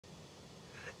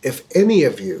If any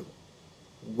of you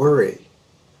worry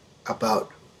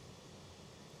about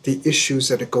the issues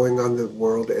that are going on in the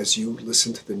world as you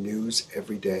listen to the news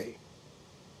every day,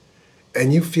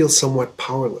 and you feel somewhat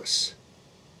powerless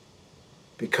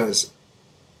because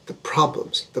the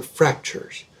problems, the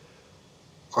fractures,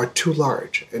 are too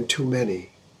large and too many,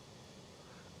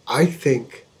 I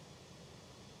think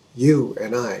you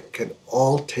and I can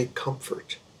all take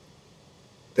comfort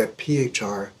that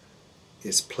PHR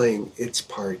is playing its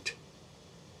part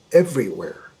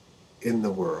everywhere in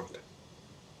the world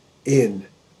in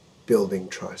building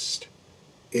trust,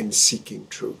 in seeking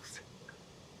truth,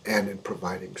 and in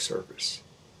providing service.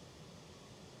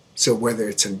 So whether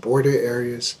it's in border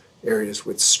areas, areas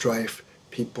with strife,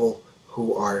 people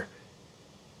who are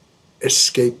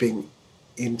escaping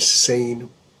insane,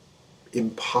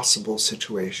 impossible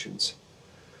situations,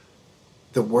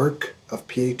 the work of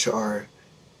PHR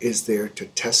is there to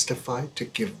testify, to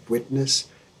give witness,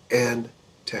 and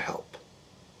to help.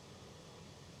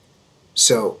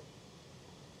 So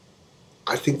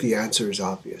I think the answer is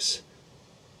obvious.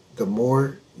 The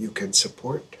more you can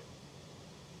support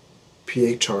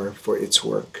PHR for its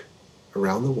work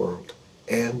around the world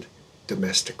and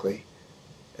domestically,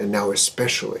 and now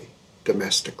especially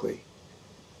domestically,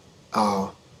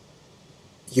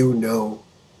 you know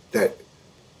that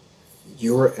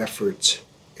your efforts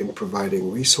in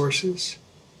providing resources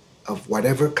of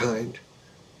whatever kind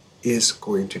is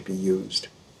going to be used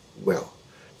well.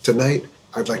 Tonight,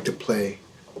 I'd like to play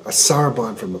a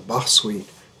saraband from a Bach suite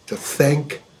to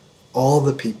thank all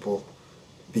the people,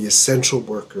 the essential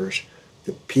workers,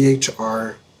 the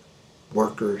PHR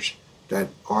workers that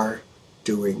are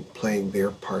playing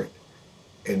their part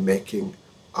in making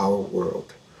our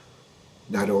world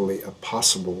not only a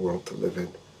possible world to live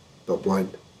in, but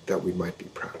one that we might be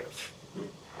proud of.